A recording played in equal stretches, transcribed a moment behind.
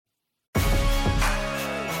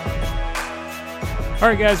All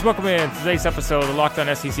right, guys, welcome in to today's episode of the Locked On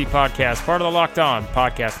SEC Podcast, part of the Locked On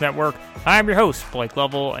Podcast Network. I'm your host, Blake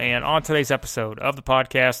Lovell, and on today's episode of the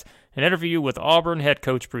podcast, an interview with Auburn head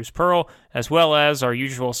coach Bruce Pearl, as well as our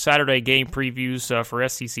usual Saturday game previews for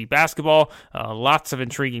SEC basketball. Lots of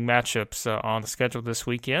intriguing matchups on the schedule this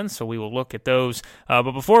weekend, so we will look at those.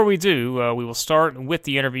 But before we do, we will start with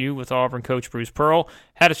the interview with Auburn coach Bruce Pearl.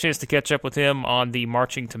 Had a chance to catch up with him on the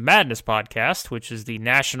Marching to Madness podcast, which is the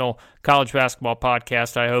national college basketball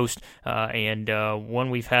podcast I host, and one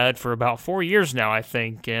we've had for about 4 years now, I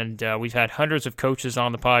think. And we've had hundreds of coaches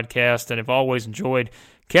on the podcast and have always enjoyed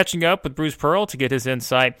catching up with Bruce Pearl to get his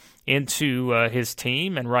insight into his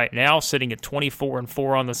team, and right now sitting at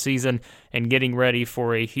 24-4 on the season and getting ready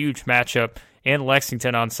for a huge matchup in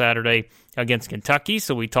Lexington on Saturday against Kentucky.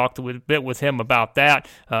 So we talked a bit with him about that,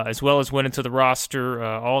 as well as went into the roster,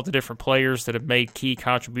 all the different players that have made key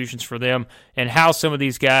contributions for them, and how some of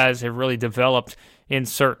these guys have really developed in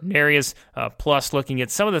certain areas, plus looking at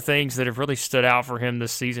some of the things that have really stood out for him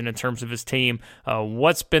this season in terms of his team.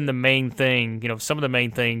 What's been the main thing, some of the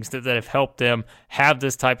main things that have helped them have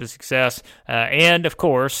this type of success. And, of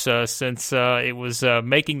course, since it was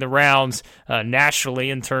making the rounds nationally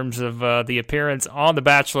in terms of the appearance on The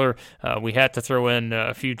Bachelor, we had to throw in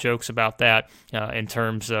a few jokes about that in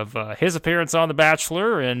terms of his appearance on The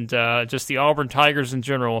Bachelor and just the Auburn Tigers in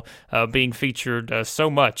general being featured so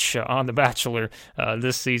much on The Bachelor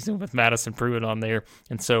this season with Madison Pruitt on there.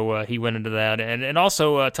 And so he went into that and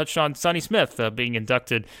also touched on Sonny Smith being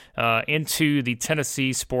inducted into the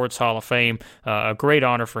Tennessee Sports Hall of Fame. A great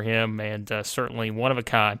honor for him, and certainly one of a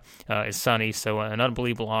kind is Sonny. So an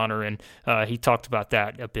unbelievable honor, and he talked about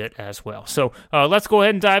that a bit as well. So let's go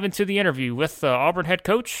ahead and dive into the interview with Auburn head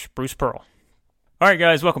coach Bruce Pearl. All right,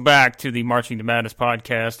 guys, welcome back to the Marching to Madness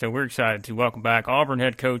podcast, and we're excited to welcome back Auburn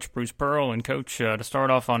head coach Bruce Pearl. And, Coach, to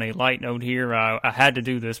start off on a light note here, I had to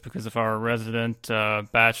do this because of our resident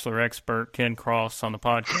Bachelor expert, Ken Cross, on the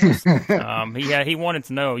podcast. He wanted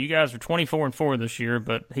to know, you guys are 24-4 this year,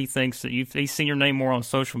 but he thinks that he's seen your name more on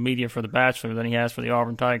social media for the Bachelor than he has for the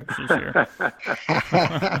Auburn Tigers this year.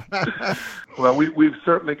 Well, we've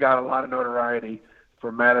certainly got a lot of notoriety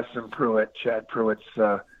for Madison Pruitt, Chad Pruitt's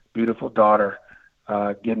beautiful daughter.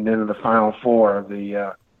 Getting into the Final Four of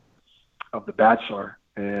the Bachelor,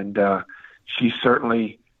 and she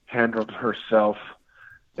certainly handled herself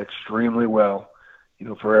extremely well.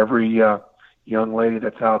 For every young lady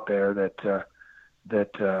that's out there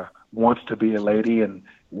that wants to be a lady and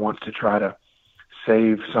wants to try to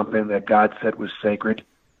save something that God said was sacred,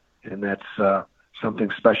 and that's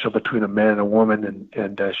something special between a man and a woman,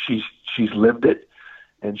 and she's lived it,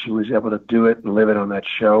 and she was able to do it and live it on that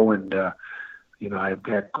show, and I've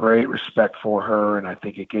got great respect for her, and I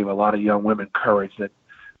think it gave a lot of young women courage that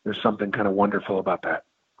there's something kind of wonderful about that.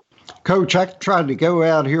 Coach, I tried to go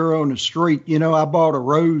out here on the street. I bought a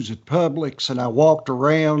rose at Publix, and I walked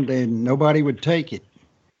around, and nobody would take it.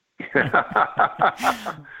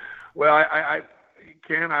 Well,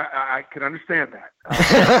 Ken, I can understand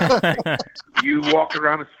that. You walk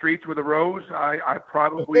around the streets with a rose, I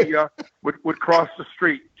probably would cross the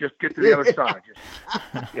street, just get to the other side.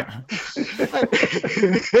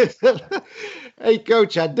 Hey,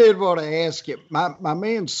 Coach, I did want to ask you, my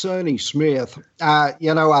man Sonny Smith, I've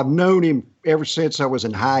known him ever since I was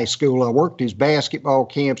in high school. I worked his basketball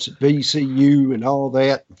camps at VCU and all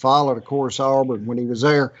that, and followed, of course, Auburn when he was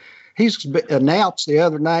there. He's announced the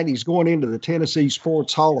other night he's going into the Tennessee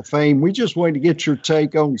Sports Hall of Fame. We just wanted to get your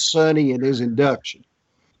take on Sonny and his induction.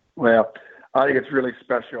 Well, I think it's really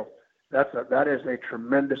special. That is a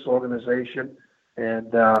tremendous organization,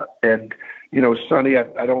 and Sonny,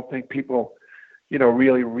 I don't think people,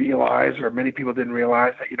 really realize, or many people didn't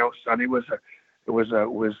realize that Sonny was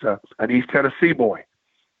an East Tennessee boy,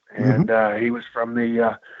 and he was from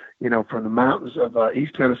the from the mountains of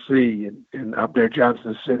East Tennessee and up there,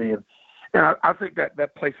 Johnson City. And I think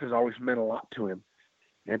that place has always meant a lot to him.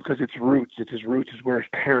 And because his roots is where his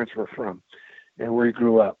parents were from and where he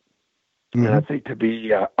grew up. Mm-hmm. And I think to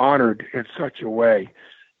be honored in such a way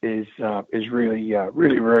is really,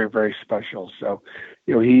 really very, very special. So,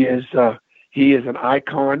 he is an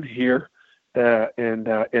icon here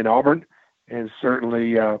in Auburn, and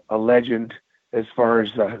certainly a legend as far as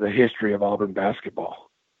the history of Auburn basketball.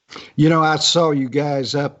 I saw you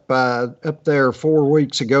guys up there 4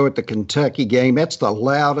 weeks ago at the Kentucky game. That's the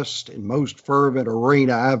loudest and most fervent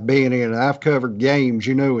arena I've been in. I've covered games,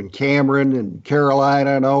 in Cameron and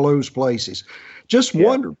Carolina and all those places. Just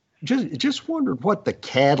wondered what the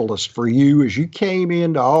catalyst for you as you came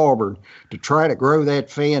into Auburn to try to grow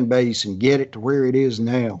that fan base and get it to where it is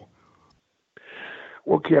now.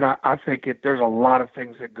 Well, Ken, I think there's a lot of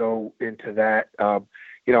things that go into that. I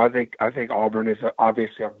think Auburn is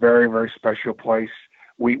obviously a very, very special place.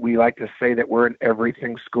 We like to say that we're an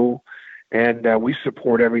everything school, and we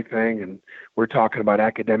support everything. And we're talking about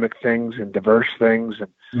academic things and diverse things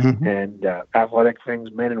and athletic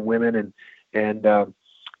things, men and women, and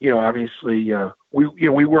obviously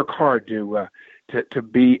we work hard to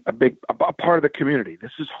be a part of the community.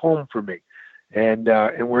 This is home for me, and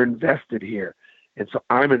we're invested here. And so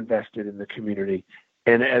I'm invested in the community,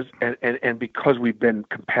 and because we've been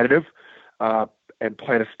competitive and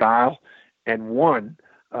played a style and won,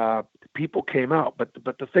 people came out. But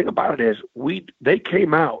the thing about it is, they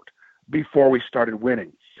came out before we started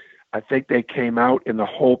winning. I think they came out in the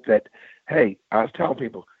hope that, hey, I was telling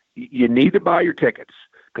people, you need to buy your tickets,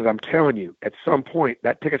 because I'm telling you, at some point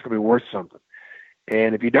that ticket's gonna be worth something,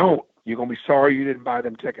 and if you don't, you're gonna be sorry you didn't buy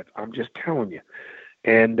them tickets. I'm just telling you.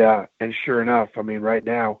 And sure enough, I mean, right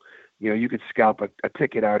now, you could scalp a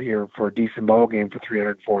ticket out here for a decent ball game for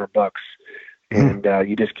 $300, $400, and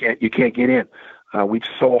you can't get in. We've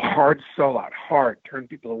sold hard, turned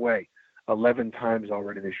people away 11 times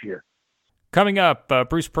already this year. Coming up,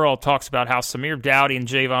 Bruce Pearl talks about how Samir Dowdy and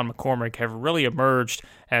Javon McCormick have really emerged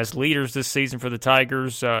as leaders this season for the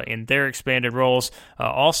Tigers in their expanded roles.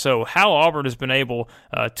 Also, how Auburn has been able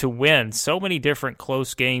to win so many different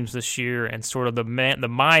close games this year, and sort of the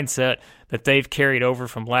mindset that they've carried over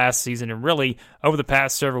from last season and really over the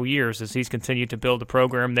past several years as he's continued to build the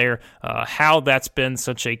program there, how that's been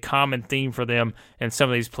such a common theme for them in some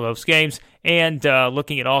of these close games, and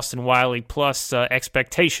looking at Austin Wiley plus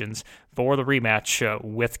expectations for the rematch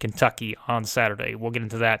with Kentucky on Saturday. We'll get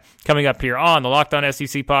into that coming up here on the Locked On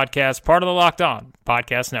SEC podcast, part of the Locked On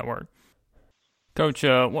Podcast Network. Coach,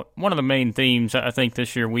 one of the main themes I think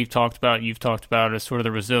this year you've talked about, is sort of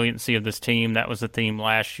the resiliency of this team. That was the theme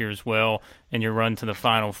last year as well in your run to the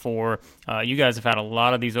Final Four. You guys have had a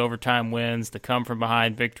lot of these overtime wins, the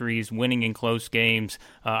come-from-behind victories, winning in close games.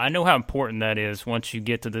 I know how important that is once you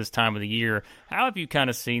get to this time of the year. How have you kind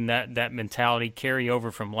of seen that mentality carry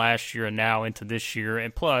over from last year and now into this year?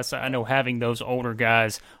 And plus, I know having those older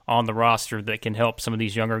guys on the roster that can help some of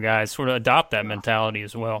these younger guys sort of adopt that mentality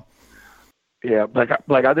as well. Yeah, like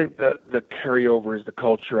I think the carryover is the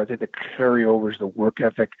culture. I think the carryover is the work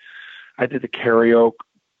ethic. I think the carryover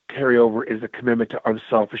is the commitment to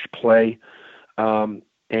unselfish play, and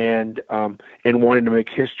wanting to make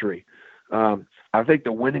history. I think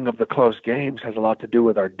the winning of the close games has a lot to do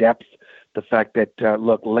with our depth. The fact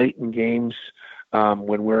that late in games,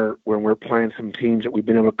 when we're playing some teams that we've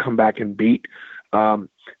been able to come back and beat,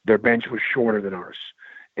 their bench was shorter than ours.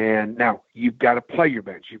 And now you've got to play your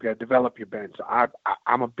bench. You've got to develop your bench.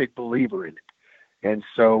 I'm a big believer in it. And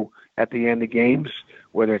so at the end of games,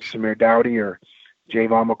 whether it's Samir Dowdy or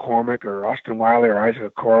Javon McCormick or Austin Wiley or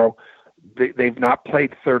Isaac Okoro, they've not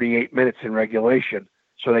played 38 minutes in regulation,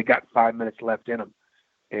 so they got 5 minutes left in them.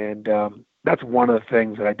 And that's one of the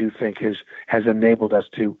things that I do think has enabled us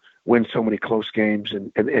to win so many close games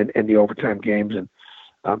and the overtime games. And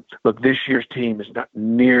look, this year's team is not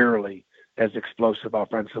nearly as explosive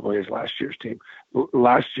offensively as last year's team.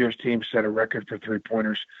 Last year's team set a record for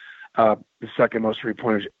three-pointers, the second most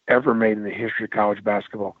three-pointers ever made in the history of college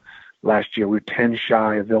basketball. Last year, we were 10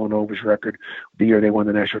 shy of Villanova's record the year they won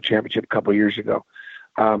the national championship a couple of years ago.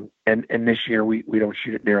 And this year, we don't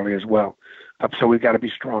shoot it nearly as well. So we've got to be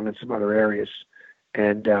strong in some other areas.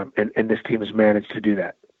 And this team has managed to do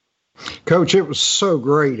that. Coach, it was so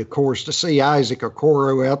great, of course, to see Isaac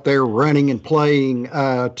Okoro out there running and playing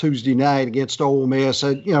Tuesday night against Ole Miss.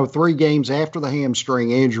 3 games after the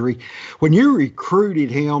hamstring injury. When you recruited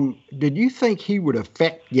him, did you think he would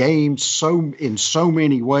affect games in so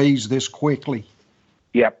many ways this quickly?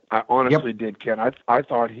 Yep, I honestly did, Ken. I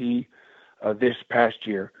thought he, this past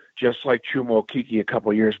year, just like Chuma Okeke a couple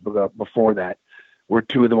of years before that, were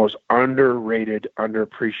 2 of the most underrated,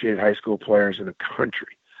 underappreciated high school players in the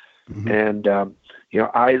country. Mm-hmm.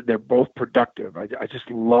 And, they're both productive. I just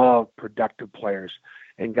love productive players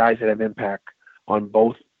and guys that have impact on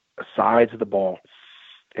both sides of the ball.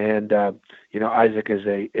 And, Isaac is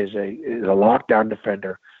a lockdown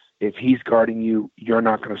defender. If he's guarding you, you're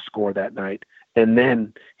not going to score that night. And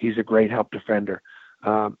then he's a great help defender.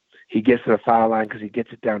 He gets to the foul line because he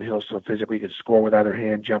gets it downhill so physically he can score with either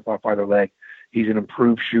hand, jump off either leg. He's an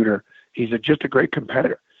improved shooter. He's just a great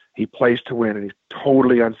competitor. He plays to win, and he's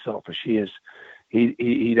totally unselfish. He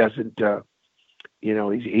doesn't,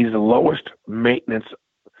 he's the lowest maintenance,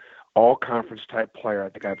 all conference type player I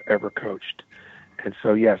think I've ever coached. And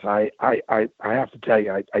so, yes, I have to tell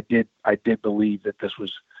you, I did believe that this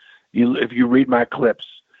was, if you read my clips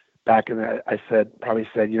back in that, I probably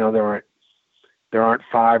said, there aren't there aren't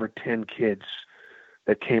 5 or 10 kids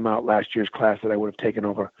that came out last year's class that I would have taken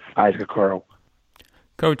over Isaac Okoro.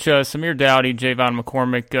 Coach, Samir Dowdy, Javon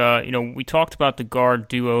McCormick, we talked about the guard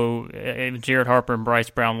duo, Jared Harper and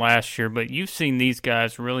Bryce Brown last year, but you've seen these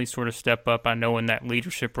guys really sort of step up, I know, in that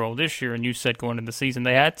leadership role this year, and you said going into the season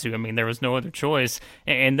they had to. I mean, there was no other choice,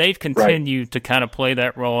 and they've continued to kind of play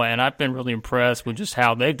that role, and I've been really impressed with just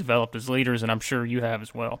how they've developed as leaders, and I'm sure you have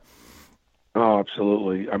as well. Oh,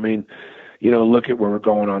 absolutely. I mean, look at where we're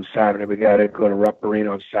going on Saturday. We got to go to Rupp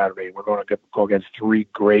Arena on Saturday. We're going to go against 3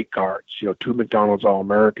 great guards, 2 McDonald's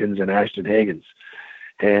All-Americans and Ashton Higgins.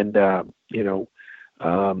 And, but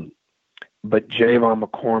Javon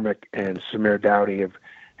McCormick and Samir Dowdy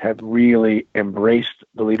have really embraced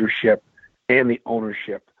the leadership and the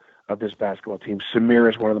ownership of this basketball team. Samir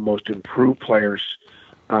is one of the most improved players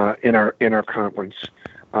in our conference.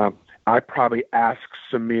 I probably ask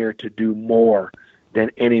Samir to do more than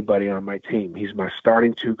anybody on my team. He's my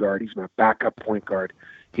starting 2 guard. He's my backup point guard.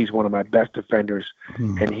 He's one of my best defenders,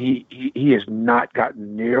 and he has not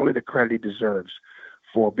gotten nearly the credit he deserves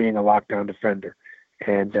for being a lockdown defender.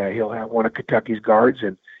 And he'll have one of Kentucky's guards,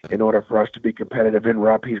 and in order for us to be competitive in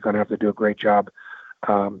Rupp, he's going to have to do a great job,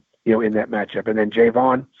 in that matchup. And then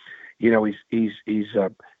Javon, he's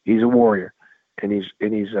a warrior, and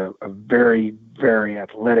he's a very, very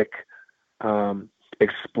athletic,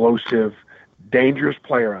 explosive, dangerous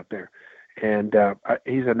player out there. And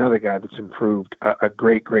he's another guy that's improved a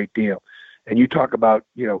great, great deal. And you talk about,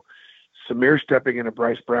 Samir stepping into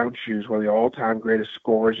Bryce Brown's shoes, one of the all-time greatest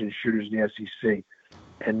scorers and shooters in the SEC.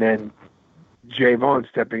 And then Javon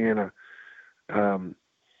stepping in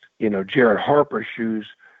Jared Harper's shoes,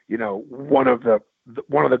 one of the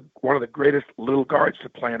greatest little guards to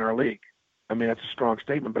play in our league. I mean, that's a strong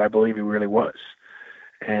statement, but I believe he really was.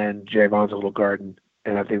 And Javon's a little guard,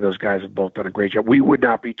 and I think those guys have both done a great job. We would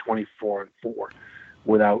not be 24-4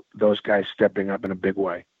 without those guys stepping up in a big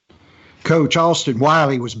way. Coach, Austin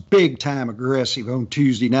Wiley was big-time aggressive on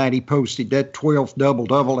Tuesday night. He posted that 12th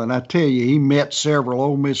double-double, and I tell you, he met several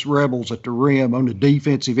Ole Miss Rebels at the rim on the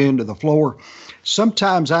defensive end of the floor.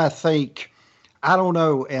 Sometimes I think, I don't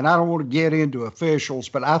know, and I don't want to get into officials,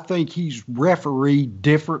 but I think he's refereed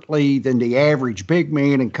differently than the average big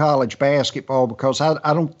man in college basketball because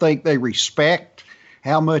I don't think they respect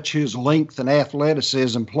how much his length and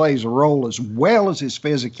athleticism plays a role as well as his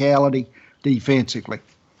physicality defensively.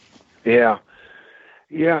 Yeah.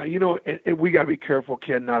 Yeah, we got to be careful,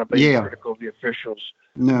 Ken, not to be critical of the officials.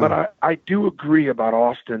 No. But I do agree about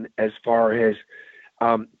Austin as far as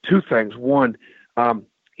 2 things. One,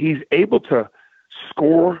 he's able to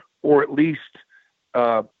score or at least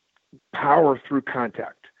power through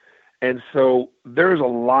contact. And so there's a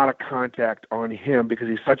lot of contact on him because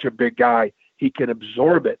he's such a big guy. He can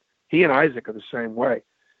absorb it. He and Isaac are the same way.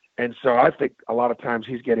 And so I think a lot of times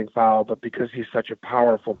he's getting fouled, but because he's such a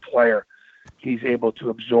powerful player, he's able to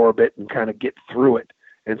absorb it and kind of get through it.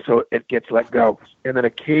 And so it gets let go. And then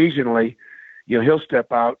occasionally, he'll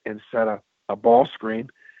step out and set a ball screen,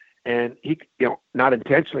 and he, not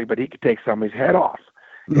intentionally, but he could take somebody's head off.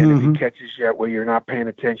 And if he catches you where you're not paying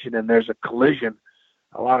attention and there's a collision,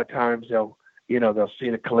 a lot of times they'll see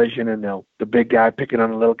the collision and the big guy picking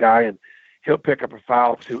on the little guy, and he'll pick up a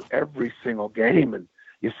foul to every single game. And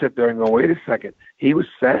you sit there and go, wait a second, he was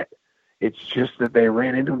set. It's just that they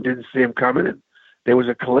ran into him, didn't see him coming, and there was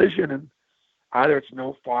a collision, and either it's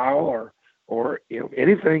no foul or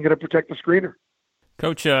anything going to protect the screener.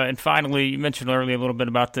 Coach, and finally, you mentioned earlier a little bit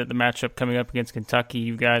about the matchup coming up against Kentucky.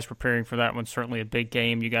 You guys preparing for that one, certainly a big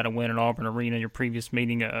game. You got to win at Auburn Arena in your previous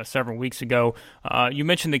meeting several weeks ago. You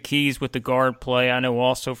mentioned the keys with the guard play. I know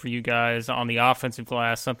also for you guys on the offensive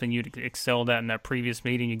glass, something you excelled at in that previous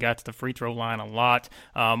meeting. You got to the free throw line a lot.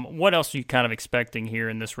 What else are you kind of expecting here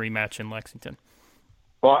in this rematch in Lexington?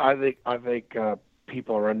 Well, I think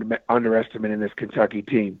people are underestimating this Kentucky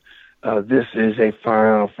team. This is a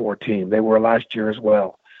Final Four team. They were last year as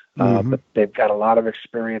well, but they've got a lot of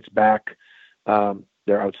experience back. They're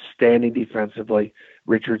outstanding defensively.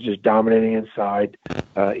 Richards is dominating inside.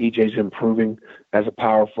 EJ's improving as a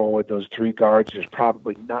power forward. Those 3 guards, there's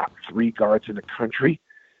probably not 3 guards in the country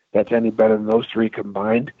that's any better than those 3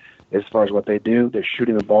 combined as far as what they do. They're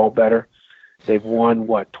shooting the ball better. They've won,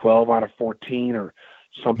 12 out of 14 or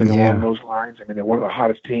something along those lines. I mean, they're one of the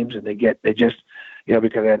hottest teams, and they just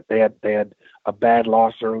because they had a bad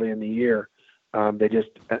loss early in the year. And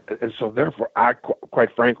so therefore,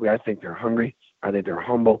 quite frankly, I think they're hungry. I think they're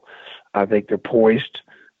humble. I think they're poised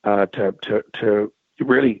to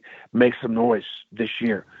really make some noise this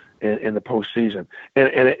year in the postseason.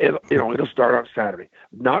 And it'll start on Saturday.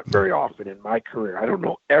 Not very often in my career. I don't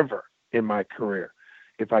know ever in my career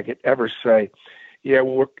if I could ever say, Yeah,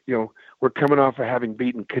 well, we're coming off of having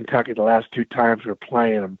beaten Kentucky the last 2 times we're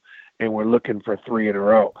playing them, and we're looking for 3 in a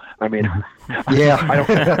row. I mean, yeah, I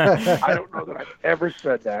don't know that I've ever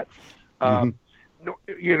said that. Nor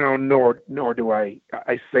do I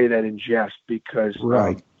say that in jest, because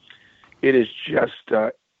right. It is just.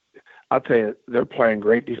 I'll tell you, they're playing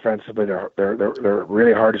great defensively. They're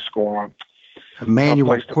really hard to score on.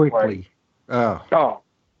 Emmanuel Quickly.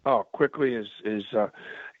 Quickly is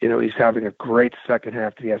he's having a great second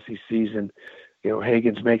half to the SEC season.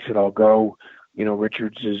 Higgins makes it all go.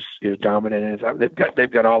 Richards is dominant.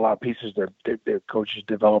 They've got all out pieces. Their coaches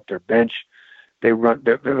developed their bench. They're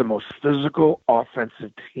the most physical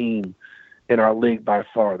offensive team in our league by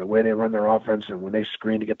far. The way they run their offense and when they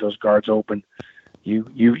screen to get those guards open, you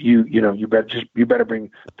better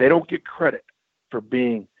bring. They don't get credit for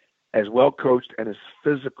being as well coached and as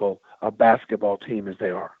physical a basketball team as they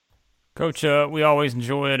are. Coach, we always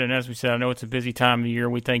enjoy it, and as we said, I know it's a busy time of year.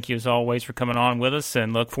 We thank you as always for coming on with us,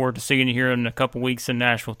 and look forward to seeing you here in a couple weeks in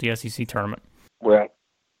Nashville at the SEC tournament. Well,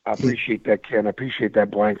 I appreciate that, Ken. I appreciate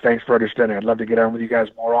that, Blank. Thanks for understanding. I'd love to get on with you guys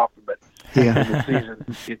more often, but the season,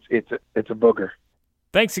 it's a booger.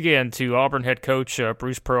 Thanks again to Auburn head coach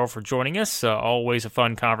Bruce Pearl for joining us. Always a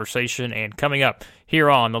fun conversation. And coming up here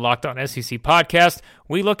on the Locked On SEC podcast,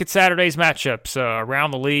 we look at Saturday's matchups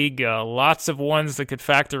around the league. Lots of ones that could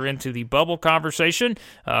factor into the bubble conversation.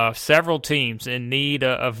 Several teams in need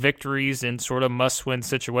of victories in sort of must-win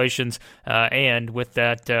situations. And with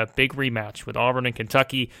that big rematch with Auburn and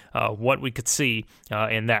Kentucky, what we could see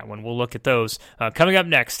in that one. We'll look at those coming up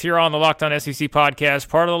next here on the Locked On SEC podcast,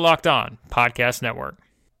 part of the Locked On Podcast Network.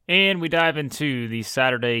 And we dive into the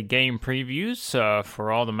Saturday game previews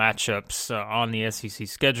for all the matchups on the SEC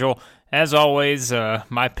schedule. As always,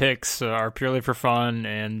 my picks are purely for fun,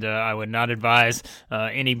 and I would not advise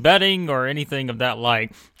any betting or anything of that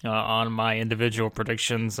like on my individual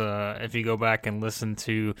predictions. If you go back and listen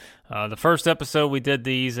to the first episode we did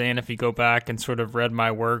these, and if you go back and sort of read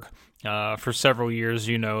my work for several years,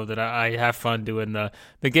 you know that I have fun doing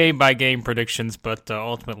the game-by-game predictions, but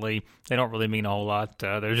ultimately they don't really mean a whole lot.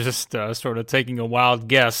 They're just sort of taking a wild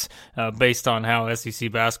guess based on how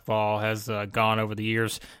SEC basketball has gone over the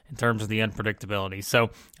years in terms of the unpredictability. So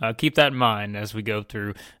keep that in mind as we go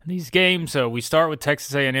through these games. So we start with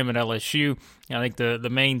Texas A&M and LSU. I think the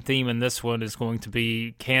main theme in this one is going to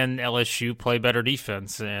be, can LSU play better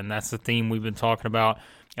defense? And that's the theme we've been talking about.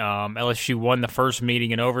 LSU won the first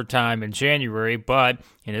meeting in overtime in January, but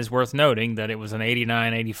it is worth noting that it was an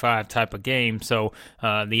 89-85 type of game. So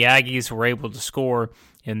the Aggies were able to score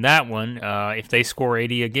in that one. If they score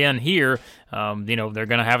 80 again here, they're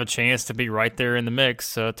going to have a chance to be right there in the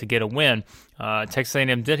mix to get a win. Texas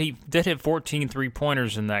A&M did hit 14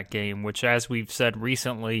 3-pointers in that game, which, as we've said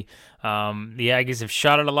recently, the Aggies have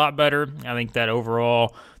shot it a lot better. I think that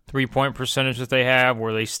overall 3-point percentage that they have,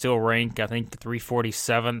 where they still rank, I think,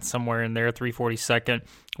 347th, somewhere in there, 342nd,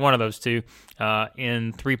 one of those two,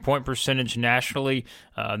 in 3-point percentage nationally.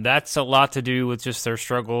 That's a lot to do with just their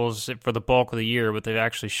struggles for the bulk of the year, but they've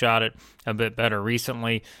actually shot it a bit better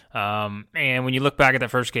recently. And when you look back at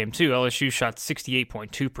that first game, too, LSU shot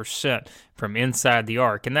 68.2% from inside the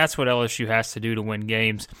arc, and that's what LSU has to do to win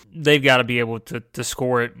games. They've got to be able to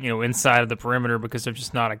score it, inside of the perimeter, because they're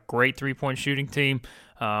just not a great 3-point shooting team.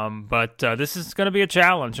 But this is going to be a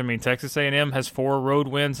challenge. I mean, Texas A&M has 4 road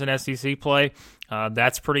wins in SEC play.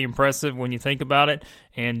 That's pretty impressive when you think about it.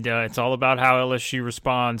 And it's all about how LSU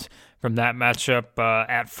responds from that matchup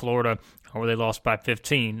at Florida, where they lost by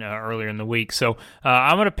 15 earlier in the week. So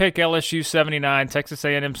I'm going to pick LSU 79, Texas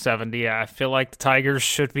A&M 70. I feel like the Tigers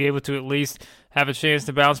should be able to at least have a chance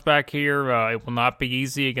to bounce back here. It will not be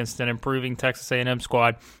easy against an improving Texas A&M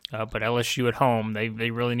squad, but LSU at home, they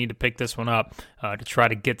really need to pick this one up to try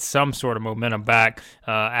to get some sort of momentum back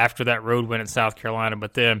after that road win at South Carolina,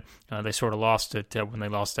 but then they sort of lost it when they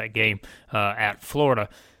lost that game at Florida.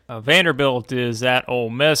 Vanderbilt is at Ole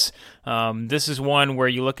Miss. This is one where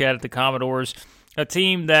you look at it, the Commodores, a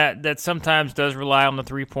team that sometimes does rely on the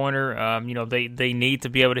three-pointer. They need to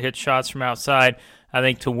be able to hit shots from outside, I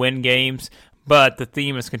think, to win games. But the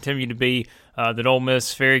theme has continued to be that Ole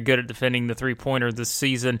Miss very good at defending the three-pointer this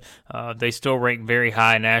season. They still rank very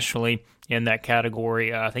high nationally in that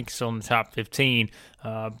category. I think still in the top 15.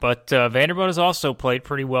 But Vanderbilt has also played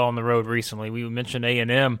pretty well on the road recently. We mentioned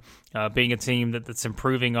A&M being a team that's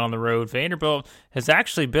improving on the road. Vanderbilt has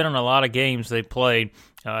actually been in a lot of games they've played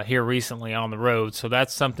here recently on the road. So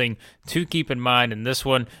that's something to keep in mind in this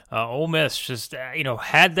one. Ole Miss just,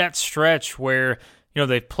 had that stretch where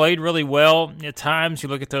they've played really well at times. You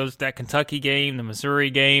look at that Kentucky game, the Missouri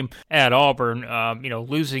game at Auburn,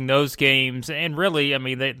 losing those games. And really, I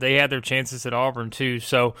mean, they had their chances at Auburn too.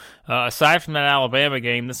 So aside from that Alabama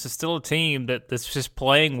game, this is still a team that's just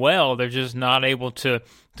playing well. They're just not able to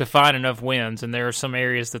find enough wins, and there are some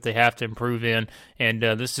areas that they have to improve in, and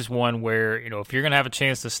this is one where, if you're going to have a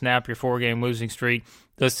chance to snap your 4-game losing streak,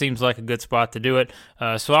 this seems like a good spot to do it.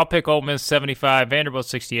 So I'll pick Ole Miss 75, Vanderbilt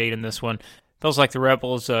 68 in this one. Feels like the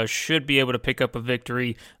Rebels should be able to pick up a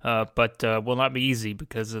victory, but will not be easy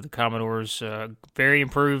because of the Commodores very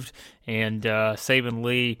improved, and Saban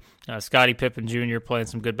Lee, Scottie Pippen Jr. playing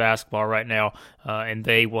some good basketball right now, and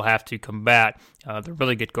they will have to combat the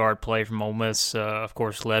really good guard play from Ole Miss, of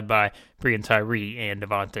course, led by Breein Tyree and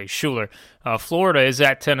Devontae Shuler. Florida is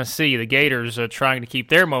at Tennessee. The Gators are trying to keep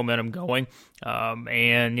their momentum going.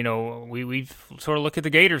 We've sort of look at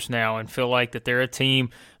the Gators now and feel like that they're a team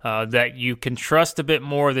that you can trust a bit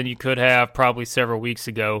more than you could have probably several weeks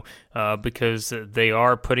ago because they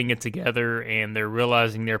are putting it together and they're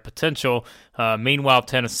realizing their potential. Meanwhile,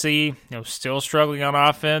 Tennessee, still struggling on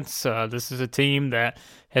offense. This is a team that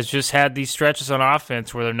has just had these stretches on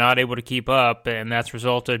offense where they're not able to keep up, and that's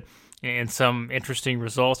resulted and some interesting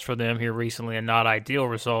results for them here recently and not ideal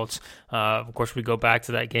results. Of course, we go back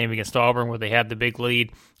to that game against Auburn where they had the big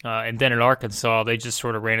lead, and then at Arkansas, they just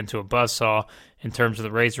sort of ran into a buzzsaw in terms of the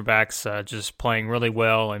Razorbacks just playing really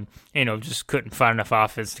well and, just couldn't find enough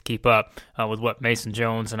offense to keep up with what Mason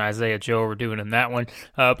Jones and Isaiah Joe were doing in that one.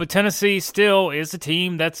 But Tennessee still is a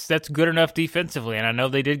team that's good enough defensively, and I know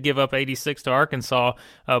they did give up 86 to Arkansas,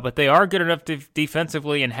 but they are good enough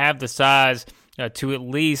defensively and have the size to at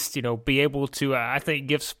least, be able to, I think,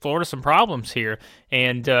 give Florida some problems here.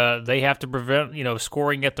 And they have to prevent,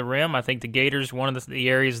 scoring at the rim. I think the Gators, one of the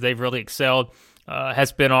areas they've really excelled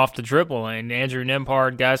has been off the dribble. And Andrew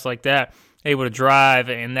Nembhard, guys like that, able to drive,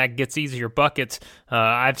 and that gets easier buckets.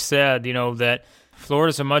 I've said, that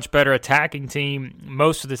Florida's a much better attacking team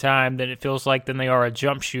most of the time than it feels like than they are a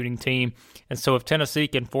jump shooting team. And so if Tennessee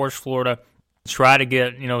can force Florida to try to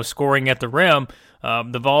get, scoring at the rim,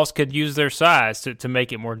 the Vols could use their size to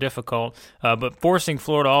make it more difficult, but forcing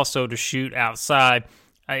Florida also to shoot outside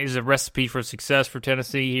is a recipe for success for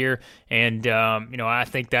Tennessee here, and I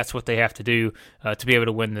think that's what they have to do to be able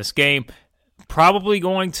to win this game. Probably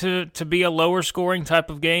going to be a lower scoring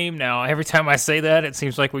type of game. Now, every time I say that, it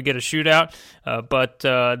seems like we get a shootout, but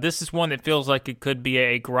this is one that feels like it could be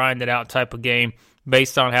a grinded out type of game,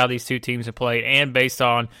 based on how these two teams have played and based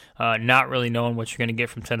on not really knowing what you're going to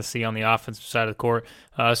get from Tennessee on the offensive side of the court.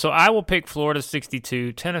 So I will pick Florida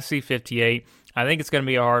 62, Tennessee 58. I think it's going to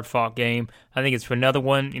be a hard-fought game. I think it's another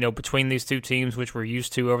one, between these two teams, which we're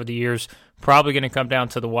used to over the years, probably going to come down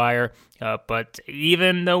to the wire. But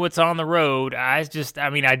even though it's on the road, I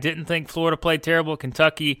didn't think Florida played terrible at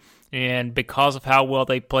Kentucky, and because of how well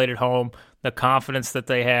they played at home, the confidence that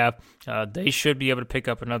they have, they should be able to pick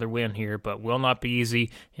up another win here, but will not be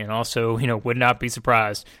easy, and also, would not be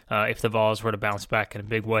surprised if the Vols were to bounce back in a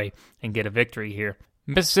big way and get a victory here.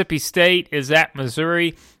 Mississippi State is at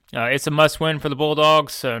Missouri. It's a must-win for the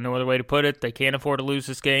Bulldogs. No other way to put it. They can't afford to lose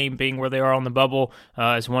this game, being where they are on the bubble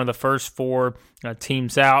as one of the first four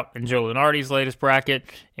teams out in Joe Lunardi's latest bracket.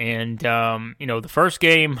 And, the first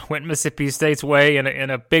game went Mississippi State's way in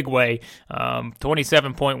a big way.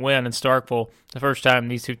 27-point win in Starkville, the first time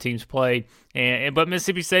these two teams played. But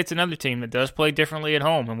Mississippi State's another team that does play differently at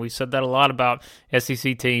home, and we've said that a lot about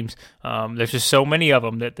SEC teams. There's just so many of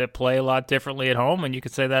them that play a lot differently at home, and you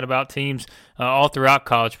could say that about teams all throughout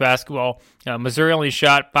college basketball. Missouri only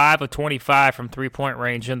shot 5 of 25 from three-point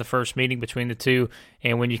range in the first meeting between the two,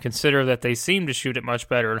 and when you consider that they seem to shoot it much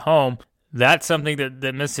better at home, that's something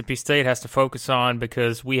that Mississippi State has to focus on,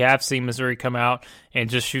 because we have seen Missouri come out and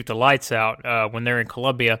just shoot the lights out when they're in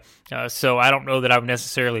Columbia. So I don't know that I would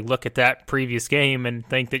necessarily look at that previous game and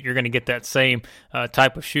think that you're going to get that same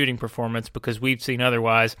type of shooting performance, because we've seen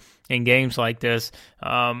otherwise in games like this.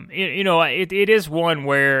 It is one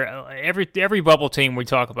where every bubble team we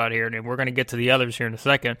talk about here, and we're going to get to the others here in a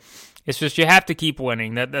second, it's just you have to keep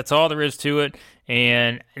winning. That's all there is to it.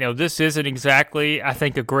 And, this isn't exactly, I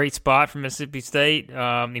think, a great spot for Mississippi State.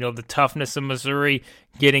 The toughness of Missouri,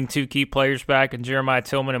 getting two key players back in Jeremiah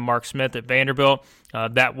Tillman and Mark Smith at Vanderbilt.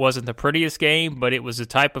 That wasn't the prettiest game, but it was the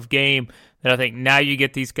type of game that I think now you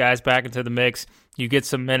get these guys back into the mix. You get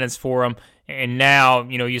some minutes for them, and now,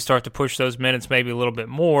 you start to push those minutes maybe a little bit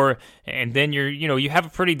more, and then you have a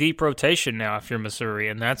pretty deep rotation now if you're Missouri,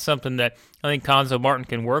 and that's something that I think Cuonzo Martin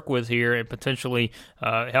can work with here and potentially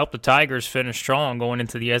help the Tigers finish strong going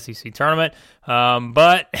into the SEC tournament.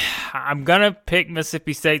 But I'm going to pick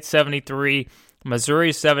Mississippi State 73,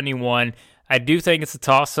 Missouri 71. I do think it's a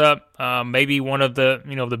toss-up, maybe one of the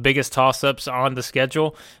the biggest toss-ups on the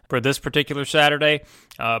schedule for this particular Saturday,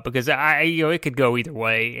 because it could go either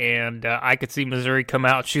way, and I could see Missouri come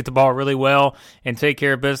out, shoot the ball really well, and take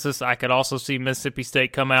care of business. I could also see Mississippi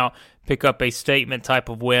State come out, pick up a statement type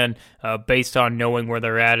of win based on knowing where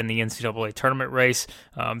they're at in the NCAA tournament race.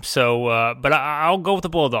 But I'll go with the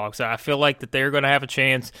Bulldogs. I feel like that they're going to have a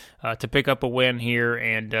chance to pick up a win here,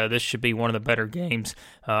 and this should be one of the better games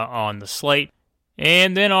on the slate.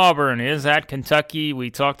 And then Auburn is at Kentucky.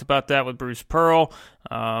 We talked about that with Bruce Pearl.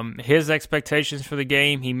 His expectations for the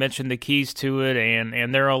game, he mentioned the keys to it,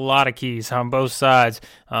 and there are a lot of keys on both sides.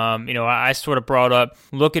 I sort of brought up,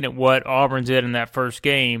 looking at what Auburn did in that first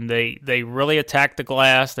game, they really attacked the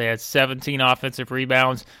glass. They had 17 offensive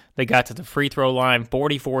rebounds. They got to the free throw line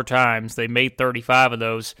 44 times. They made 35 of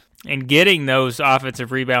those. And getting those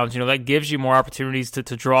offensive rebounds, that gives you more opportunities to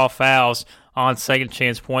draw fouls on second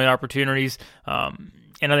chance point opportunities.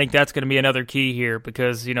 And I think that's going to be another key here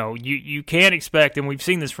because, you can't expect, and we've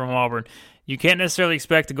seen this from Auburn, you can't necessarily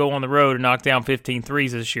expect to go on the road and knock down 15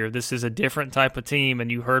 threes this year. This is a different type of team,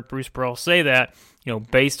 and you heard Bruce Pearl say that,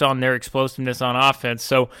 based on their explosiveness on offense.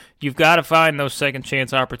 So you've got to find those second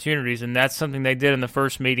chance opportunities, and that's something they did in the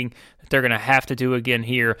first meeting that they're going to have to do again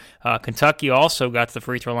here. Kentucky also got to the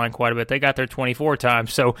free throw line quite a bit. They got there 24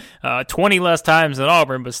 times, so 20 less times than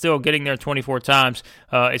Auburn, but still getting there 24 times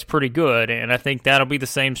is pretty good, and I think that'll be the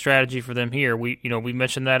same strategy for them here. We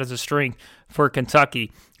mentioned that as a strength for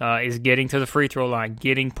Kentucky, is getting to the free throw line,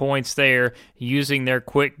 getting points there, using their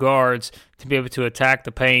quick guards to be able to attack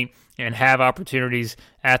the paint and have opportunities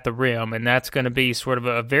at the rim. And that's going to be sort of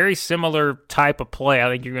a very similar type of play I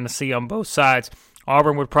think you're going to see on both sides.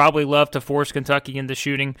 Auburn would probably love to force Kentucky into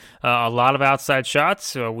shooting a lot of outside shots.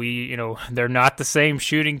 So they're not the same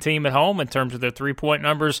shooting team at home in terms of their three-point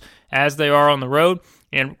numbers as they are on the road.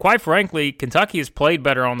 And quite frankly, Kentucky has played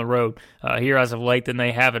better on the road here as of late than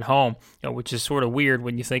they have at home, which is sort of weird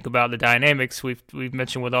when you think about the dynamics we've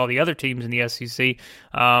mentioned with all the other teams in the SEC.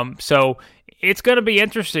 So it's going to be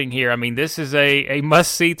interesting here. I mean, this is a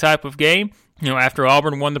must-see type of game. After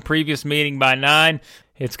Auburn won the previous meeting by 9,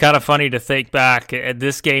 it's kind of funny to think back at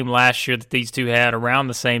this game last year that these two had around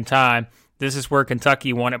the same time. This is where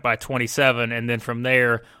Kentucky won it by 27, and then from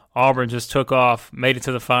there, Auburn just took off, made it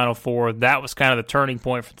to the Final Four. That was kind of the turning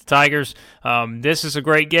point for the Tigers. This is a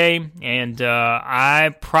great game, and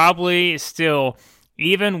I probably still,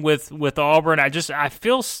 even with Auburn, I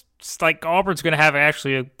feel like Auburn's going to have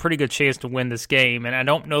actually a pretty good chance to win this game, and I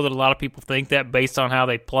don't know that a lot of people think that based on how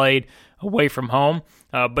they played away from home,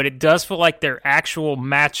 but it does feel like their actual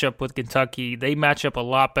matchup with Kentucky, they match up a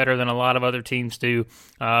lot better than a lot of other teams do,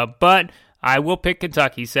 but I will pick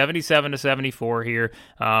Kentucky 77-74 here.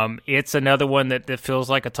 It's another one that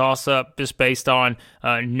feels like a toss-up just based on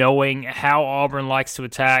knowing how Auburn likes to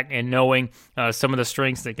attack and knowing some of the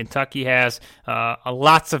strengths that Kentucky has.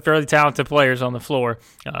 Lots of fairly talented players on the floor,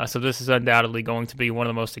 so this is undoubtedly going to be one of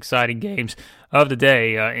the most exciting games of the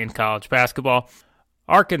day in college basketball.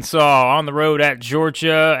 Arkansas on the road at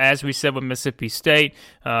Georgia, as we said with Mississippi State.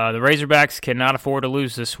 The Razorbacks cannot afford to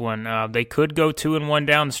lose this one. They could go 2-1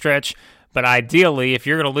 down the stretch, but ideally, if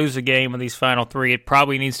you're going to lose a game in these final three, it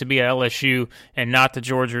probably needs to be at LSU and not to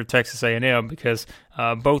Georgia or Texas A&M because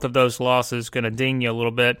both of those losses going to ding you a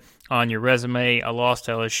little bit on your resume. A loss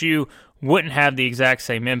to LSU wouldn't have the exact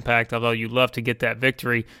same impact, although you'd love to get that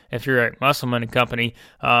victory if you're at Musselman and company.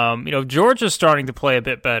 Georgia's starting to play a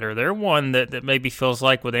bit better. They're one that maybe feels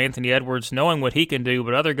like with Anthony Edwards, knowing what he can do,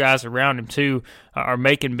 but other guys around him too are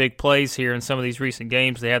making big plays here in some of these recent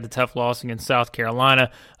games. They had the tough loss against South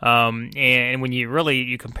Carolina, and when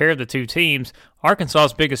you compare the two teams,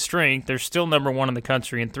 Arkansas's biggest strength, they're still number one in the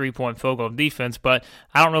country in three-point field goal defense, but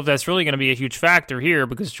I don't know if that's really going to be a huge factor here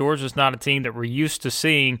because Georgia's not a team that we're used to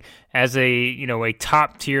seeing as a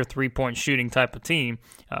top-tier three-point shooting type of team.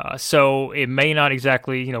 So it may not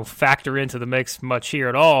exactly, factor into the mix much here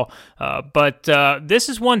at all. But this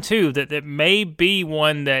is one, too, that may be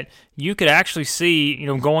one that you could actually see,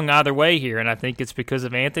 going either way here. And I think it's because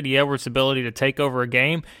of Anthony Edwards' ability to take over a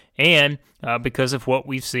game and because of what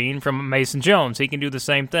we've seen from Mason Jones. He can do the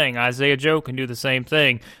same thing. Isaiah Joe can do the same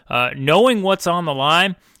thing. Knowing what's on the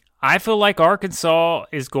line, I feel like Arkansas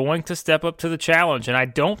is going to step up to the challenge, and I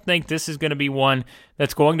don't think this is going to be one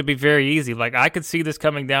that's going to be very easy. Like, I could see this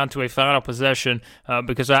coming down to a final possession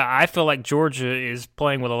because I feel like Georgia is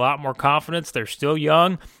playing with a lot more confidence. They're still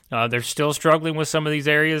young. They're still struggling with some of these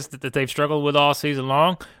areas that they've struggled with all season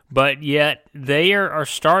long, but yet they are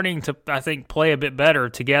starting to, I think, play a bit better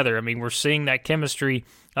together. I mean, we're seeing that chemistry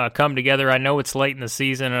come together. I know it's late in the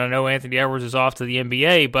season, and I know Anthony Edwards is off to the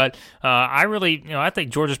NBA, but I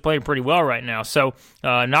think Georgia's playing pretty well right now. So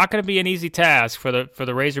not going to be an easy task for the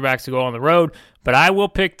Razorbacks to go on the road, but I will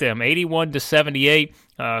pick them 81-78.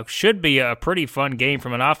 Should be a pretty fun game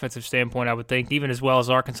from an offensive standpoint, I would think, even as well as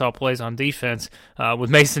Arkansas plays on defense, with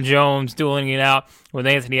Mason Jones dueling it out with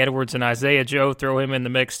Anthony Edwards and Isaiah Joe. Throw him in the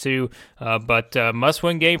mix too. But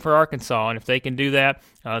must-win game for Arkansas, and if they can do that,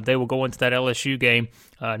 they will go into that LSU game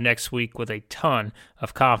next week with a ton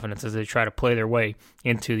of confidence as they try to play their way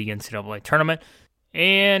into the NCAA tournament.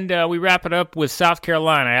 And we wrap it up with South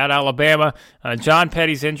Carolina at Alabama. John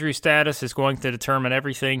Petty's injury status is going to determine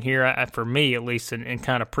everything here, for me at least, in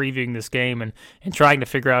kind of previewing this game and trying to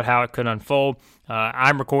figure out how it could unfold.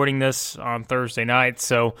 I'm recording this on Thursday night,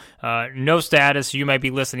 so no status. You may be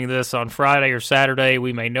listening to this on Friday or Saturday.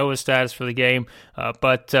 We may know his status for the game,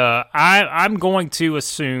 but I'm going to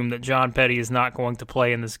assume that John Petty is not going to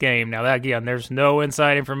play in this game. Now, again, there's no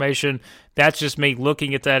inside information. That's just me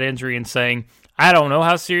looking at that injury and saying, I don't know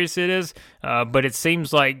how serious it is, but it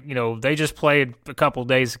seems like, they just played a couple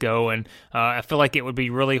days ago, and I feel like it would be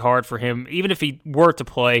really hard for him. Even if he were to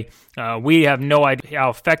play, we have no idea how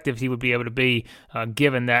effective he would be able to be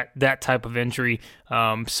given that type of injury.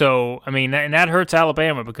 And that hurts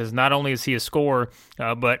Alabama because not only is he a scorer,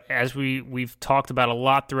 but as we've talked about a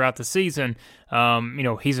lot throughout the season,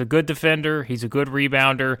 he's a good defender, he's a good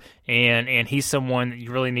rebounder, and he's someone that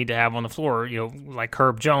you really need to have on the floor, like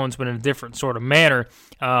Herb Jones, but in a different sort of manner.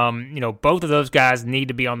 Both of those guys need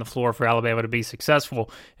to be on the floor for Alabama to be successful.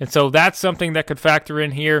 And so that's something that could factor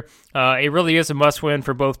in here. It really is a must-win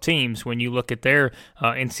for both teams when you look at their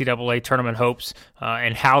NCAA tournament hopes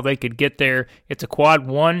and how they could get there. It's a quad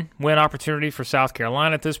one win opportunity for South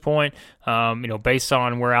Carolina at this point. Based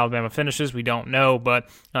on where Alabama finishes, we don't know. But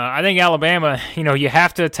I think Alabama, you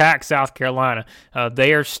have to attack South Carolina.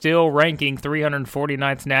 They are still ranking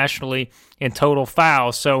 349th nationally in total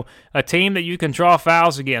fouls. So a team that you can draw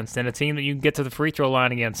fouls against and a team that you can get to the free throw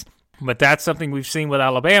line against. But that's something we've seen with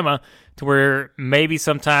Alabama, to where maybe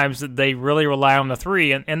sometimes they really rely on the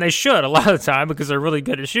three, and they should a lot of the time because they're really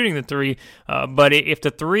good at shooting the three. But if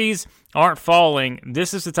the threes aren't falling,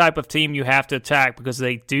 this is the type of team you have to attack because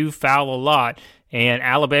they do foul a lot. And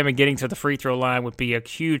Alabama getting to the free throw line would be a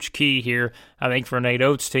huge key here, I think, for Nate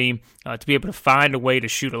Oates' team to be able to find a way to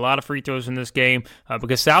shoot a lot of free throws in this game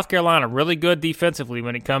because South Carolina really good defensively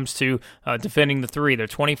when it comes to defending the three. They're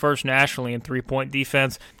 21st nationally in three-point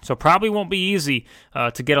defense, so probably won't be easy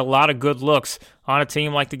to get a lot of good looks on a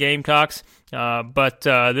team like the Gamecocks. But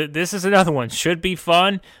this is another one. Should be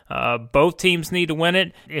fun. Both teams need to win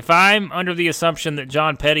it. If I'm under the assumption that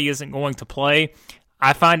John Petty isn't going to play,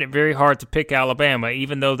 I find it very hard to pick Alabama,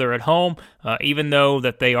 even though they're at home, even though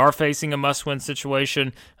that they are facing a must-win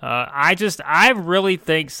situation. I really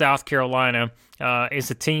think South Carolina is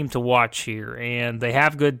a team to watch here, and they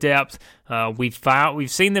have good depth. We've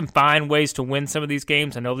seen them find ways to win some of these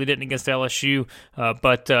games. I know they didn't against LSU,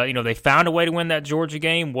 but they found a way to win that Georgia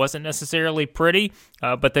game. Wasn't necessarily pretty,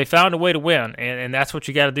 but they found a way to win, and that's what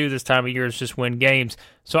you got to do this time of year is just win games.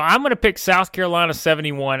 So I'm going to pick South Carolina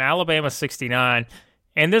 71, Alabama 69.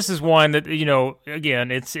 And this is one that,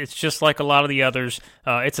 again, it's just like a lot of the others.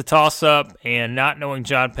 It's a toss-up, and not knowing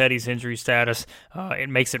John Petty's injury status, it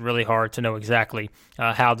makes it really hard to know exactly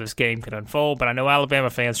how this game could unfold. But I know Alabama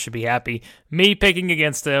fans should be happy. Me picking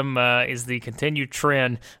against them is the continued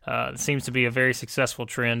trend. It seems to be a very successful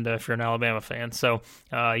trend if you're an Alabama fan. So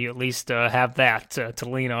you at least have that to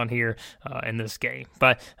lean on here in this game.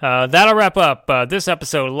 But that'll wrap up this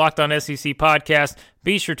episode of Locked On SEC Podcast.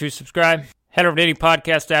 Be sure to subscribe. Head over to any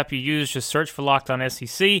podcast app you use. Just search for Locked On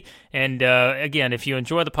SEC. And again, if you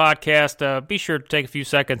enjoy the podcast, be sure to take a few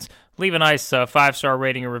seconds, leave a nice 5-star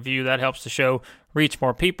rating or review. That helps the show reach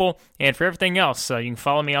more people. And for everything else, you can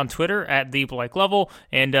follow me on Twitter at TheBlakeLevel.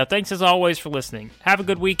 And thanks as always for listening. Have a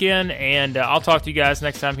good weekend, and I'll talk to you guys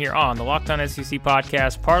next time here on the Locked On SEC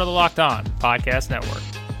Podcast, part of the Locked On Podcast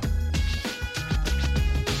Network.